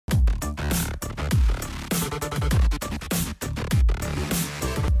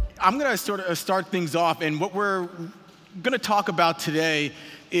I'm going to sort of start things off, and what we're going to talk about today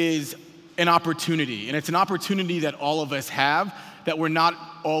is an opportunity, and it's an opportunity that all of us have that we're not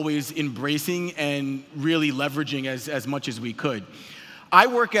always embracing and really leveraging as much as we could. I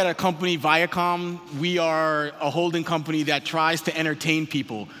work at a company, Viacom. We are a holding company that tries to entertain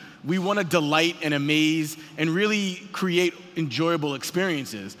people. We want to delight and amaze and really create enjoyable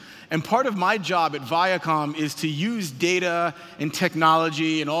experiences. And part of my job at Viacom is to use data and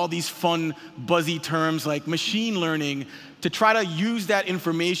technology and all these fun, buzzy terms like machine learning to try to use that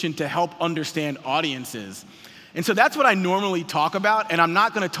information to help understand audiences. And so that's what I normally talk about, and I'm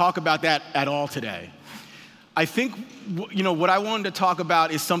not going to talk about that at all today. I think, what I wanted to talk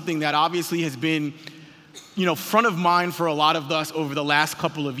about is something that obviously has been, front of mind for a lot of us over the last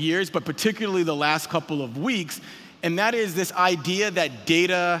couple of years, but particularly the last couple of weeks, and that is this idea that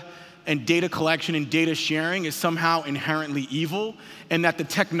data and data collection and data sharing is somehow inherently evil, and that the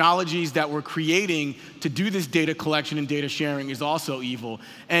technologies that we're creating to do this data collection and data sharing is also evil.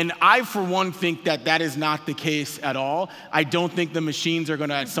 And I, for one, think that that is not the case at all. I don't think the machines are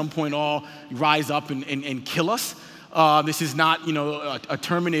going to, at some point, all rise up and kill us. This is not, a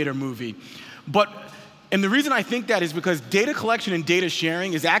Terminator movie. And the reason I think that is because data collection and data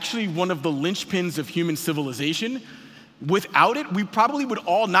sharing is actually one of the linchpins of human civilization. Without it, we probably would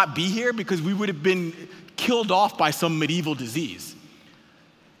all not be here because we would have been killed off by some medieval disease.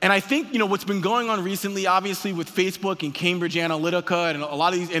 And I think, what's been going on recently, obviously, with Facebook and Cambridge Analytica and a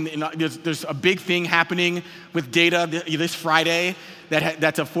lot of these, and there's a big thing happening with data this Friday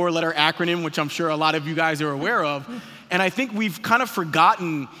that's a 4-letter acronym, which I'm sure a lot of you guys are aware of. And I think we've kind of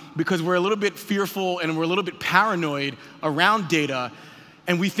forgotten, because we're a little bit fearful and we're a little bit paranoid around data,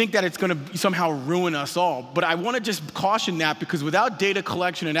 and we think that it's going to somehow ruin us all. But I want to just caution that, because without data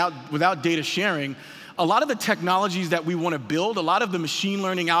collection and without data sharing, a lot of the technologies that we want to build, a lot of the machine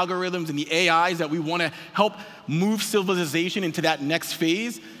learning algorithms and the AIs that we want to help move civilization into that next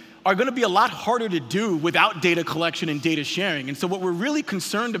phase are going to be a lot harder to do without data collection and data sharing. And so what we're really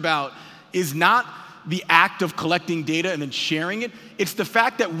concerned about is not the act of collecting data and then sharing it. It's the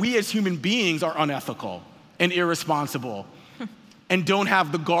fact that we as human beings are unethical and irresponsible and don't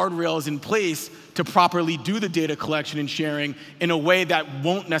have the guardrails in place to properly do the data collection and sharing in a way that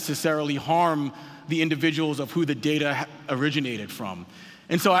won't necessarily harm the individuals of who the data originated from.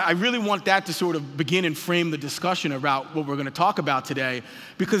 And so I really want that to sort of begin and frame the discussion about what we're going to talk about today,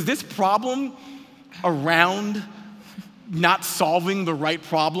 because this problem around not solving the right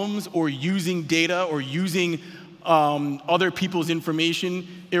problems or using data or using other people's information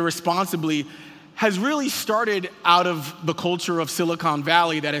irresponsibly has really started out of the culture of Silicon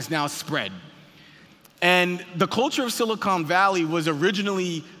Valley that has now spread. And the culture of Silicon Valley was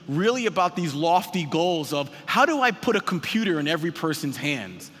originally really about these lofty goals of, how do I put a computer in every person's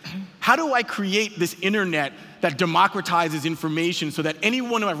hands? How do I create this internet that democratizes information so that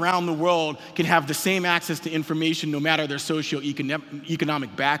anyone around the world can have the same access to information no matter their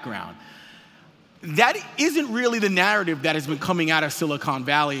socioeconomic background? That isn't really the narrative that has been coming out of Silicon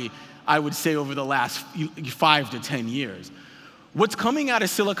Valley, I would say, over the last 5 to 10 years. What's coming out of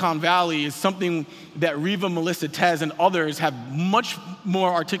Silicon Valley is something that Riva, Melissa, Tez, and others have much more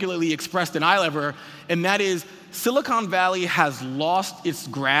articulately expressed than I'll ever, and that is Silicon Valley has lost its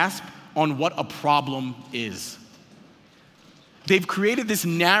grasp on what a problem is. They've created this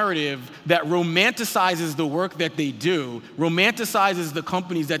narrative that romanticizes the work that they do, romanticizes the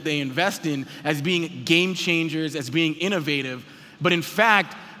companies that they invest in as being game changers, as being innovative, but in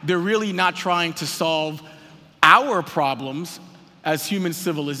fact, they're really not trying to solve our problems as human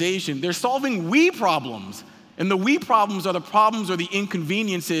civilization. They're solving we problems. And the we problems are the problems or the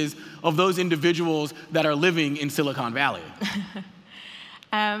inconveniences of those individuals that are living in Silicon Valley.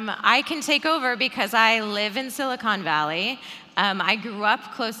 I can take over because I live in Silicon Valley. I grew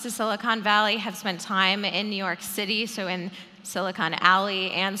up close to Silicon Valley, have spent time in New York City, so in Silicon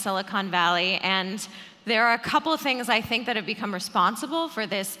Alley and Silicon Valley, and there are a couple of things I think that have become responsible for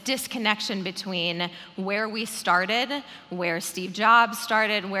this disconnection between where we started, where Steve Jobs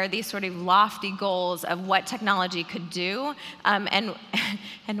started, where these sort of lofty goals of what technology could do, and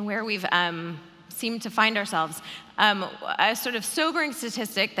where we've seemed to find ourselves. A sort of sobering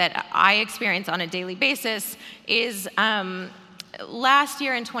statistic that I experience on a daily basis is last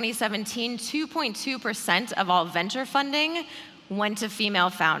year in 2017, 2.2% of all venture funding went to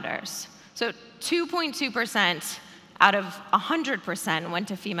female founders. So 2.2% out of 100% went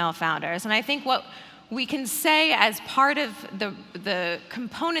to female founders. And I think what we can say as part of the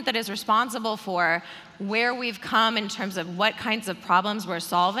component that is responsible for where we've come in terms of what kinds of problems we're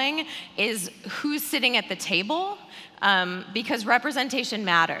solving is who's sitting at the table, because representation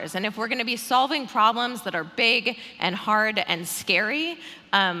matters. And if we're going to be solving problems that are big and hard and scary,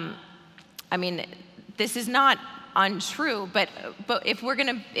 I mean, this is not untrue, but if we're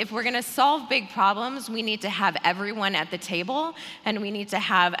gonna solve big problems, we need to have everyone at the table, and we need to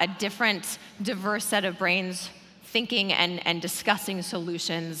have a different, diverse set of brains thinking and discussing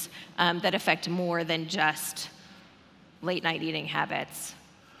solutions that affect more than just late night eating habits.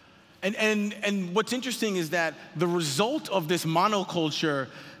 And what's interesting is that the result of this monoculture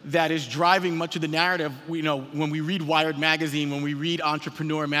that is driving much of the narrative, you know, when we read Wired magazine, when we read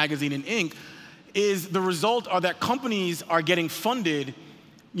Entrepreneur magazine and Inc., is the result are that companies are getting funded,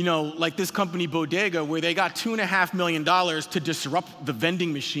 you know, like this company Bodega, where they got $2.5 million to disrupt the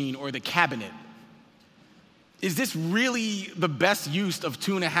vending machine or the cabinet. Is this really the best use of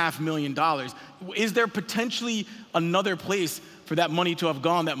 $2.5 million? Is there potentially another place for that money to have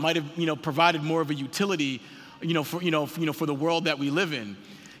gone that might have, you know, provided more of a utility, for the world that we live in?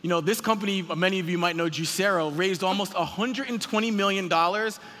 You know, this company, many of you might know, Juicero, raised almost $120 million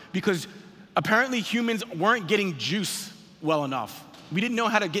because apparently humans weren't getting juice well enough. We didn't know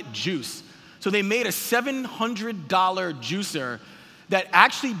how to get juice. So they made a $700 juicer that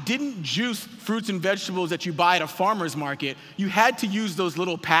actually didn't juice fruits and vegetables that you buy at a farmer's market. You had to use those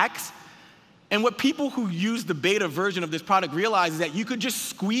little packs. And what people who use the beta version of this product realize is that you could just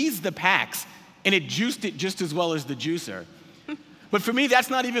squeeze the packs and it juiced it just as well as the juicer. But for me, that's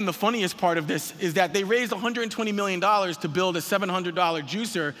not even the funniest part of this, is that they raised $120 million to build a $700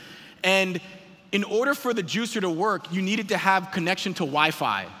 juicer. And in order for the juicer to work, you needed to have connection to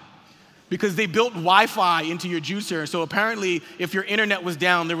Wi-Fi, because they built Wi-Fi into your juicer. So apparently, if your internet was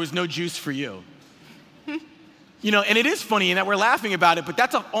down, there was no juice for you. You know, and it is funny in that we're laughing about it, but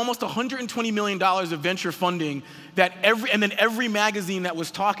that's almost $120 million of venture funding that every magazine that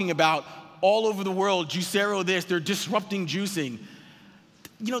was talking about all over the world, Juicero this, they're disrupting juicing.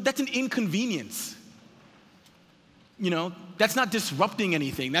 You know, that's an inconvenience. You know, that's not disrupting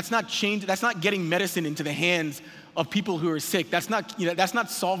anything. That's not change. That's not getting medicine into the hands of people who are sick. That's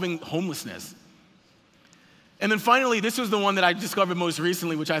not solving homelessness. And then finally, this was the one that I discovered most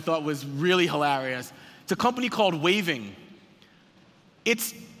recently, which I thought was really hilarious. It's a company called Waving.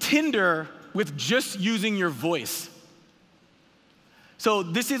 It's Tinder with just using your voice. So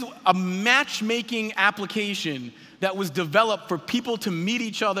this is a matchmaking application that was developed for people to meet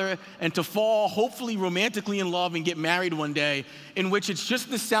each other and to fall, hopefully romantically in love and get married one day, in which it's just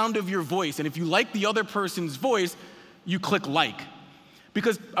the sound of your voice. And if you like the other person's voice, you click like.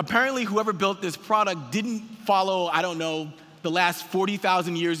 Because apparently whoever built this product didn't follow, I don't know, the last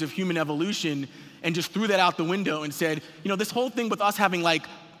 40,000 years of human evolution and just threw that out the window and said, you know, this whole thing with us having like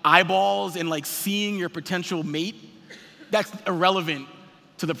eyeballs and like seeing your potential mate, that's irrelevant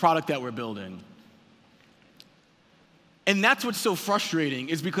to the product that we're building. And that's what's so frustrating,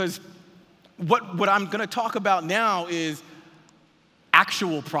 is because what I'm gonna talk about now is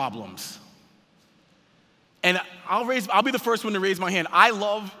actual problems. And I'll be the first one to raise my hand. I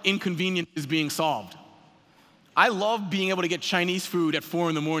love inconveniences being solved. I love being able to get Chinese food at 4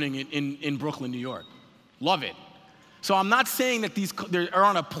 a.m. in Brooklyn, New York. Love it. So I'm not saying that there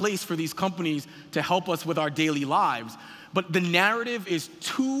aren't a place for these companies to help us with our daily lives, but the narrative is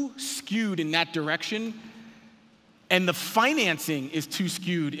too skewed in that direction, and the financing is too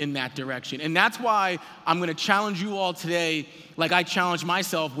skewed in that direction. And that's why I'm gonna challenge you all today, like I challenged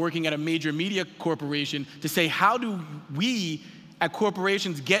myself working at a major media corporation, to say, how do we at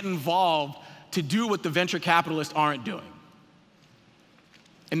corporations get involved to do what the venture capitalists aren't doing?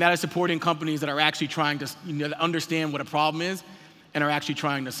 And that is supporting companies that are actually trying to understand what a problem is and are actually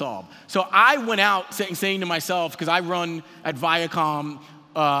trying to solve. So I went out saying to myself, because I run at Viacom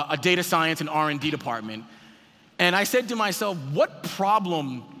a data science and R&D department, and I said to myself, what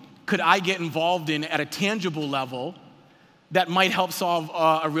problem could I get involved in at a tangible level that might help solve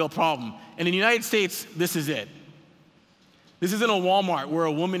a real problem? And in the United States, this is it. This is in a Walmart where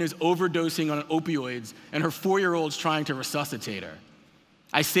a woman is overdosing on opioids and her 4-year-old's trying to resuscitate her.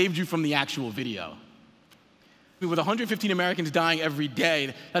 I saved you from the actual video. With 115 Americans dying every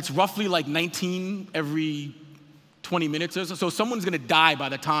day, that's roughly like 19 every 20 minutes or so. So someone's gonna die by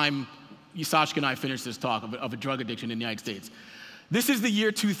the time Sashka and I finish this talk of a drug addiction in the United States. This is the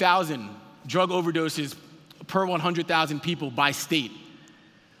year 2000, drug overdoses per 100,000 people by state.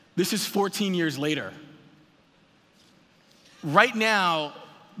 This is 14 years later. Right now,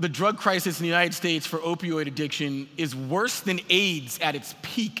 the drug crisis in the United States for opioid addiction is worse than AIDS at its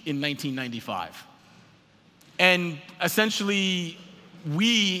peak in 1995. And essentially,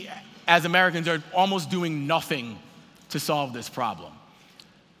 we as Americans are almost doing nothing to solve this problem.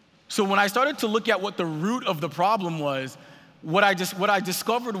 So when I started to look at what the root of the problem was, what I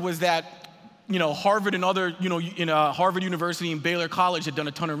discovered was that, Harvard and other, Harvard University and Baylor College had done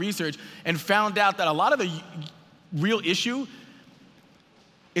a ton of research and found out that a lot of the real issue,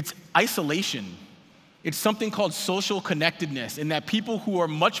 it's isolation. It's something called social connectedness, and that people who are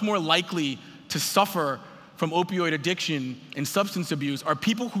much more likely to suffer from opioid addiction and substance abuse are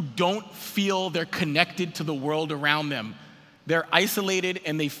people who don't feel they're connected to the world around them. They're isolated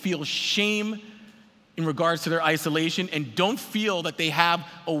and they feel shame in regards to their isolation and don't feel that they have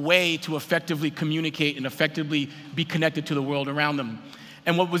a way to effectively communicate and effectively be connected to the world around them.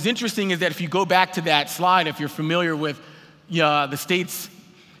 And what was interesting is that if you go back to that slide, if you're familiar with the states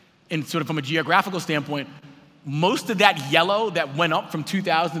and sort of from a geographical standpoint, most of that yellow that went up from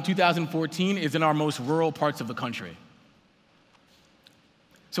 2000 to 2014 is in our most rural parts of the country.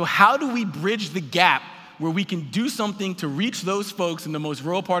 So how do we bridge the gap where we can do something to reach those folks in the most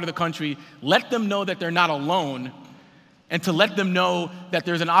rural part of the country, let them know that they're not alone, and to let them know that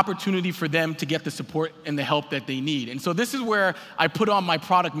there's an opportunity for them to get the support and the help that they need? And so this is where I put on my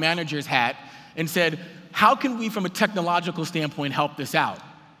product manager's hat and said, how can we, from a technological standpoint, help this out?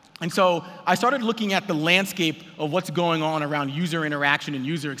 And so I started looking at the landscape of what's going on around user interaction and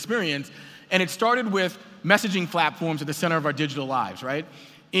user experience, and it started with messaging platforms at the center of our digital lives, right?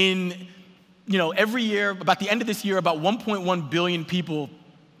 Every year, about the end of this year, about 1.1 billion people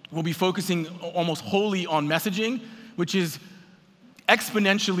will be focusing almost wholly on messaging, which is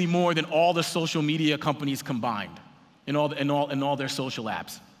exponentially more than all the social media companies combined in all their social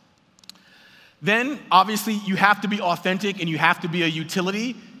apps. Then, obviously, you have to be authentic and you have to be a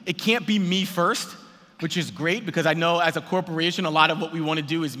utility. It can't be me first, which is great because I know as a corporation, a lot of what we want to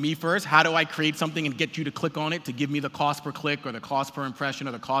do is me first. How do I create something and get you to click on it to give me the cost per click or the cost per impression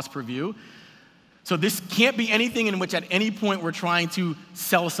or the cost per view? So this can't be anything in which at any point we're trying to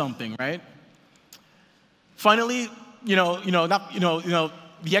sell something, right? Finally, the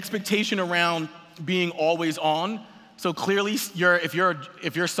expectation around being always on. So clearly, if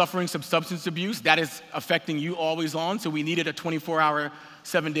you're suffering some substance abuse, that is affecting you always on. So we needed a 24-hour,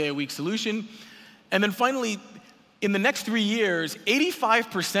 7-day-a-week solution. And then finally, in the next 3 years,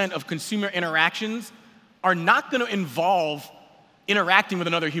 85% of consumer interactions are not going to involve interacting with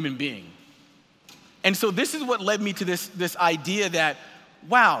another human being. And so this is what led me to this idea that,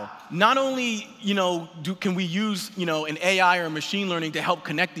 wow, not only can we use an AI or machine learning to help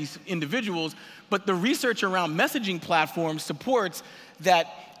connect these individuals, but the research around messaging platforms supports that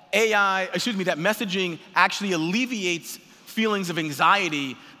that messaging actually alleviates feelings of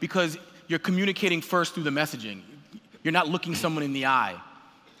anxiety because you're communicating first through the messaging. You're not looking someone in the eye.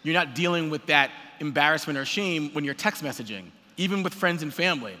 You're not dealing with that embarrassment or shame when you're text messaging, even with friends and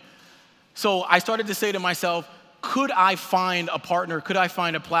family. So I started to say to myself, could I find a partner, could I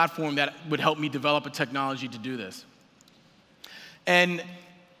find a platform that would help me develop a technology to do this? And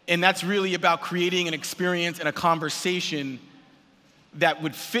that's really about creating an experience and a conversation that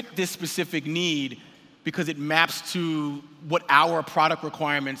would fit this specific need because it maps to what our product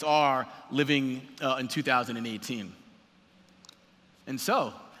requirements are living in 2018. And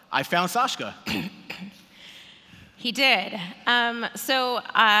so I found Sashka. He did. I'm the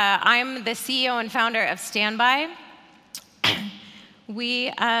CEO and founder of Standby.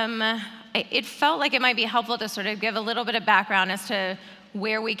 It felt like it might be helpful to sort of give a little bit of background as to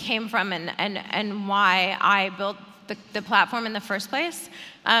where we came from and why I built the platform in the first place.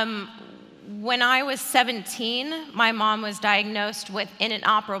 When I was 17, my mom was diagnosed with an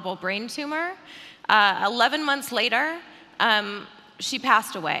inoperable brain tumor. 11 months later, she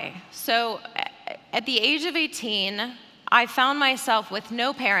passed away. So at the age of 18, I found myself with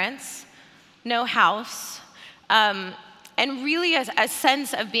no parents, no house, and really a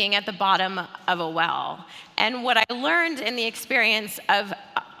sense of being at the bottom of a well. And what I learned in the experience of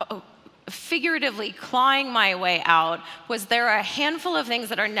figuratively clawing my way out was there are a handful of things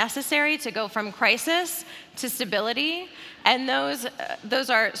that are necessary to go from crisis to stability, and those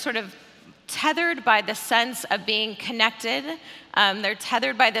are sort of tethered by the sense of being connected. They're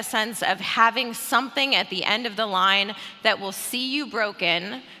tethered by the sense of having something at the end of the line that will see you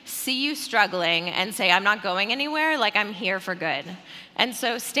broken, see you struggling, and say, I'm not going anywhere, like I'm here for good. And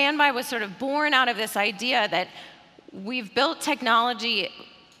so Standby was sort of born out of this idea that we've built technology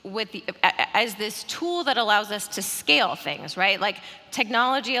as this tool that allows us to scale things, right? Like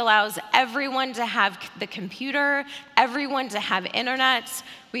technology allows everyone to have the computer, everyone to have internet.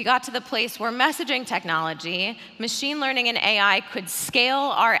 We got to the place where messaging technology, machine learning, and AI could scale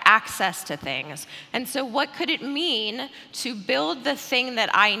our access to things. And so what could it mean to build the thing that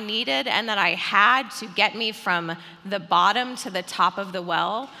I needed and that I had to get me from the bottom to the top of the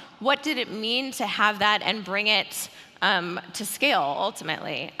well? What did it mean to have that and bring it to scale,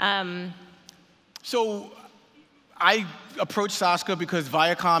 ultimately? So I approached Saskia because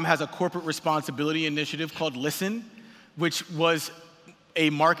Viacom has a corporate responsibility initiative called Listen, which was a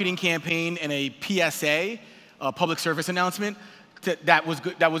marketing campaign and a PSA, a public service announcement, that was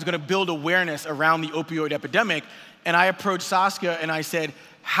going to build awareness around the opioid epidemic. And I approached Saskia and I said,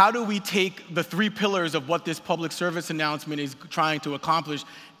 how do we take the 3 pillars of what this public service announcement is trying to accomplish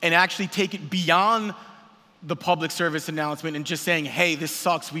and actually take it beyond the public service announcement and just saying, hey, this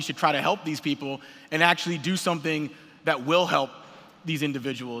sucks, we should try to help these people, and actually do something that will help these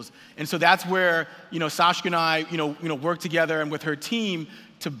individuals. And so that's where, Saskia and I, work together and with her team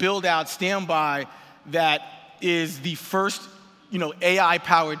to build out Standby, that is the first,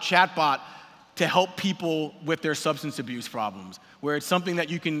 AI-powered chatbot to help people with their substance abuse problems, where it's something that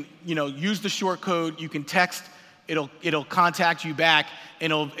you can, use the short code, you can text, it'll contact you back,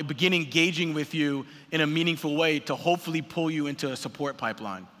 and it'll begin engaging with you in a meaningful way to hopefully pull you into a support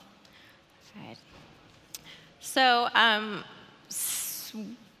pipeline. Right. So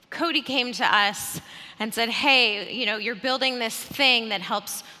Cody came to us and said, hey, you're building this thing that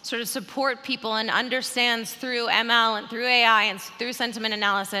helps sort of support people and understands through ML and through AI and through sentiment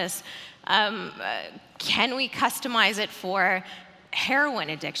analysis. Can we customize it for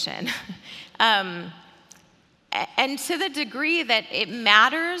heroin addiction? And to the degree that it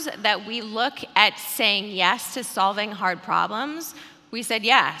matters that we look at saying yes to solving hard problems, we said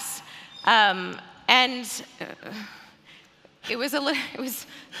yes. It was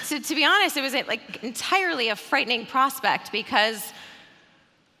to be honest, it was like entirely a frightening prospect, because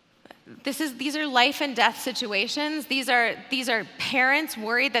these are life and death situations. These are parents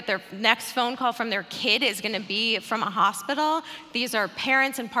worried that their next phone call from their kid is going to be from a hospital. These are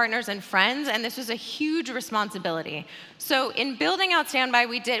parents and partners and friends, and this was a huge responsibility. So in building out Standby,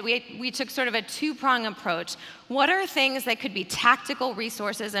 we took sort of a 2-prong approach. What are things that could be tactical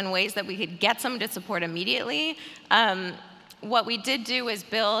resources and ways that we could get someone to support immediately? What we did do is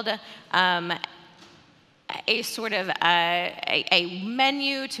build a sort of a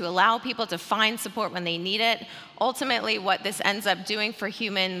menu to allow people to find support when they need it. Ultimately, what this ends up doing for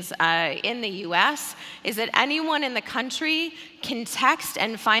humans in the US is that anyone in the country can text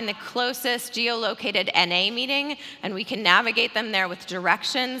and find the closest geolocated NA meeting, and we can navigate them there with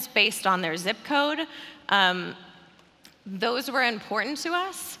directions based on their zip code. Those were important to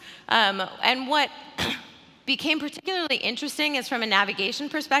us. And what became particularly interesting is, from a navigation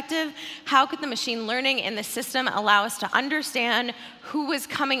perspective, how could the machine learning in the system allow us to understand who was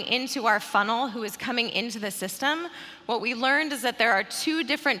coming into our funnel, who was coming into the system? What we learned is that there are 2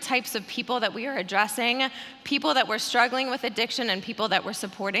 different types of people that we are addressing: people that were struggling with addiction and people that were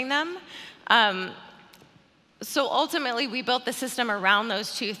supporting them. So ultimately, we built the system around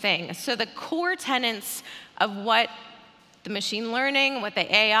those 2 things. So the core tenets of what the machine learning, what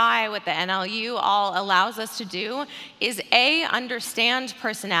the AI, what the NLU all allows us to do is understand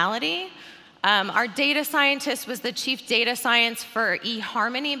personality. Our data scientist was the chief data science for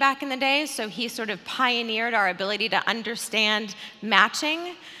eHarmony back in the day, so he sort of pioneered our ability to understand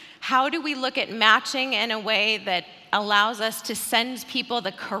matching. How do we look at matching in a way that allows us to send people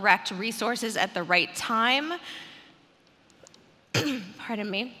the correct resources at the right time?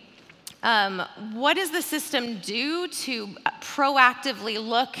 Pardon me. What does the system do to proactively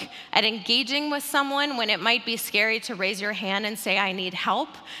look at engaging with someone when it might be scary to raise your hand and say, I need help?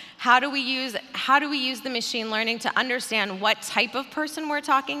 How do we use the machine learning to understand what type of person we're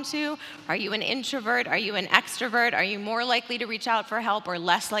talking to? Are you an introvert? Are you an extrovert? Are you more likely to reach out for help or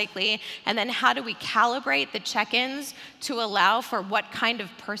less likely? And then how do we calibrate the check-ins to allow for what kind of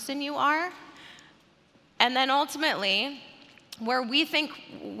person you are? And then ultimately, where we think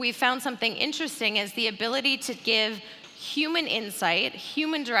we found something interesting is the ability to give human insight,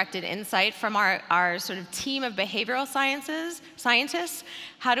 human-directed insight from our sort of team of behavioral scientists.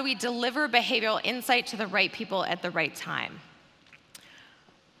 How do we deliver behavioral insight to the right people at the right time?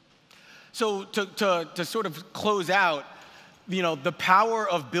 So to sort of close out, the power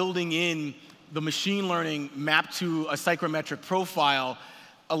of building in the machine learning mapped to a psychometric profile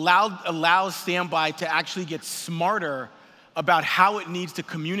allows Standby to actually get smarter about how it needs to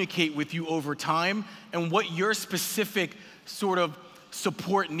communicate with you over time and what your specific sort of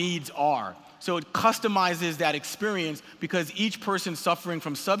support needs are. So it customizes that experience because each person suffering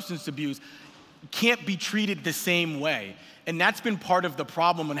from substance abuse can't be treated the same way. And that's been part of the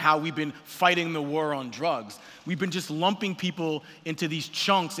problem and how we've been fighting the war on drugs. We've been just lumping people into these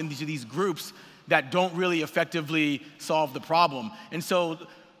chunks, into these groups that don't really effectively solve the problem. And so,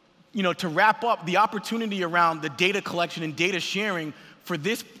 to wrap up, the opportunity around the data collection and data sharing for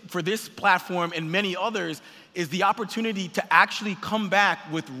this platform and many others is the opportunity to actually come back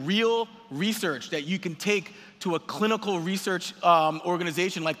with real research that you can take to a clinical research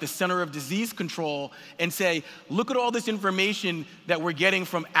organization like the Center of Disease Control and say, look at all this information that we're getting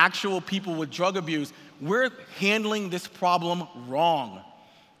from actual people with drug abuse. We're handling this problem wrong.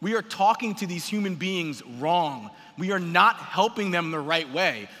 We are talking to these human beings wrong. We are not helping them the right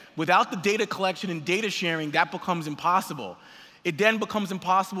way. Without the data collection and data sharing, that becomes impossible. It then becomes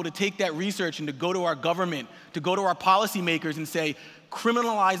impossible to take that research and to go to our government, to go to our policymakers and say,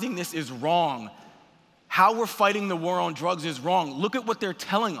 criminalizing this is wrong. How we're fighting the war on drugs is wrong. Look at what they're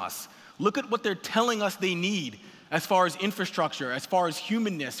telling us. Look at what they're telling us they need as far as infrastructure, as far as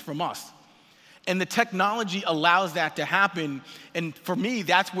humanness from us. And the technology allows that to happen. And for me,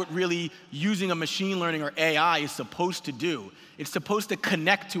 that's what really using a machine learning or AI is supposed to do. It's supposed to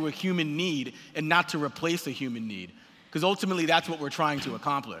connect to a human need and not to replace a human need. Because ultimately, that's what we're trying to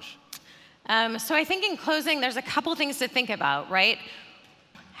accomplish. So I think in closing, there's a couple things to think about, right?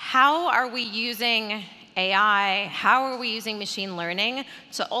 How are we using AI? How are we using machine learning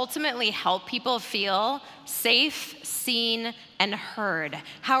to ultimately help people feel safe, seen, and heard?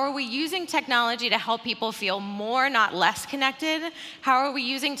 How are we using technology to help people feel more, not less connected? How are we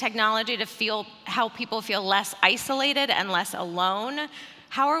using technology to help people feel less isolated and less alone?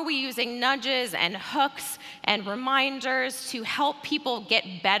 How are we using nudges and hooks and reminders to help people get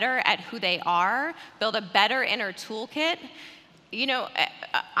better at who they are, build a better inner toolkit?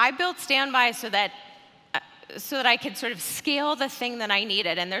 I built Standby so that I could sort of scale the thing that I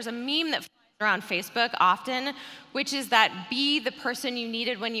needed. And there's a meme that flies around Facebook often, which is that be the person you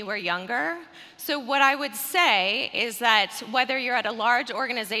needed when you were younger. So what I would say is that whether you're at a large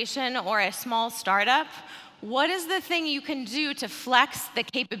organization or a small startup, what is the thing you can do to flex the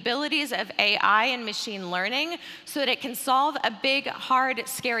capabilities of AI and machine learning so that it can solve a big, hard,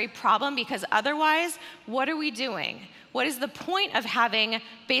 scary problem? Because otherwise, what are we doing? What is the point of having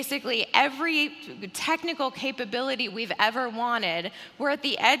basically every technical capability we've ever wanted? We're at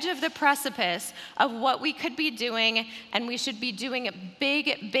the edge of the precipice of what we could be doing, and we should be doing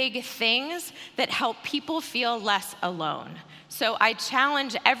big, big things that help people feel less alone. So I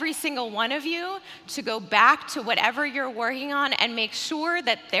challenge every single one of you to go back to whatever you're working on and make sure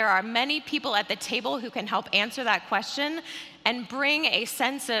that there are many people at the table who can help answer that question and bring a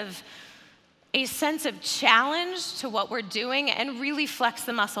sense of challenge to what we're doing and really flex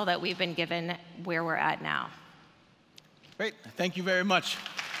the muscle that we've been given where we're at now. Great. Thank you very much.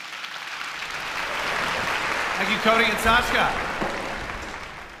 Thank you, Cody and Sashka.